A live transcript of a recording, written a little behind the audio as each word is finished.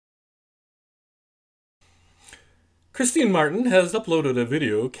Christine Martin has uploaded a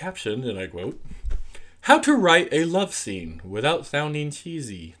video captioned, and I quote, "How to write a love scene without sounding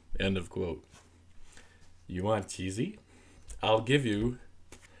cheesy," end of quote. You want cheesy? I'll give you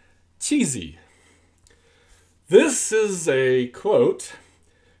cheesy. This is a quote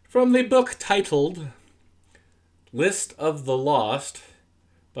from the book titled List of the Lost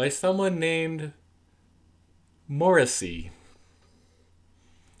by someone named Morrissey.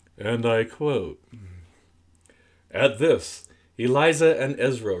 And I quote, "At this, Eliza and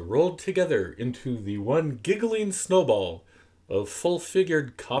Ezra rolled together into the one giggling snowball of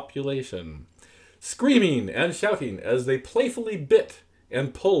full-figured copulation, screaming and shouting as they playfully bit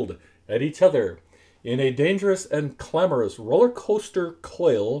and pulled at each other in a dangerous and clamorous roller coaster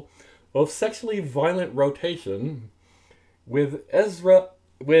coil of sexually violent rotation, with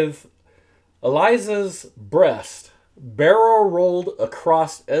Eliza's breast barrel rolled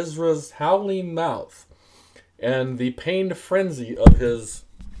across Ezra's howling mouth, and the pained frenzy of his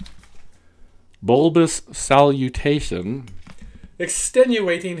bulbous salutation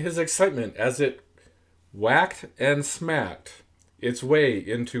extenuating his excitement as it whacked and smacked its way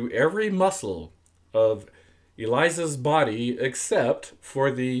into every muscle of Eliza's body except for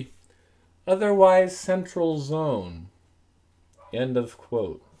the otherwise central zone." End of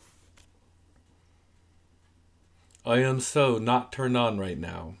quote. I am so not turned on right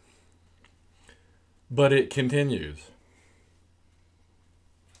now. But it continues.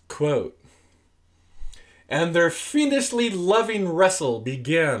 Quote, "And their fiendishly loving wrestle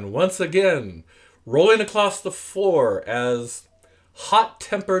began once again, rolling across the floor as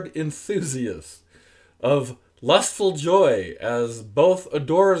hot-tempered enthusiasts of lustful joy as both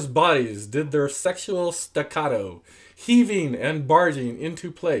adorers' bodies did their sexual staccato, heaving and barging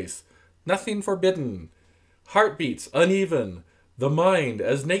into place, nothing forbidden, heartbeats uneven, the mind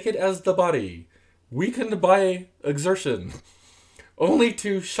as naked as the body, weakened by exertion, only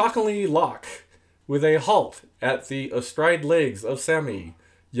to shockingly lock with a halt at the astride legs of Sammy,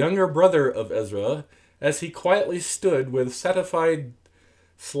 younger brother of Ezra, as he quietly stood with satisfied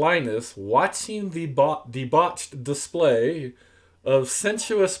slyness watching the debauched display of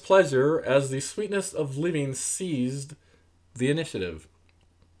sensuous pleasure as the sweetness of living seized the initiative."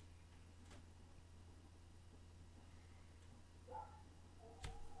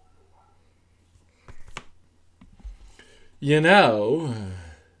 You know,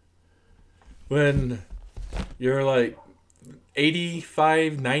 when you're like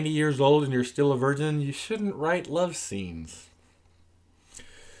 85, 90 years old and you're still a virgin, you shouldn't write love scenes.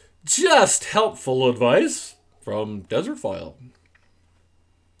 Just helpful advice from Desertphile.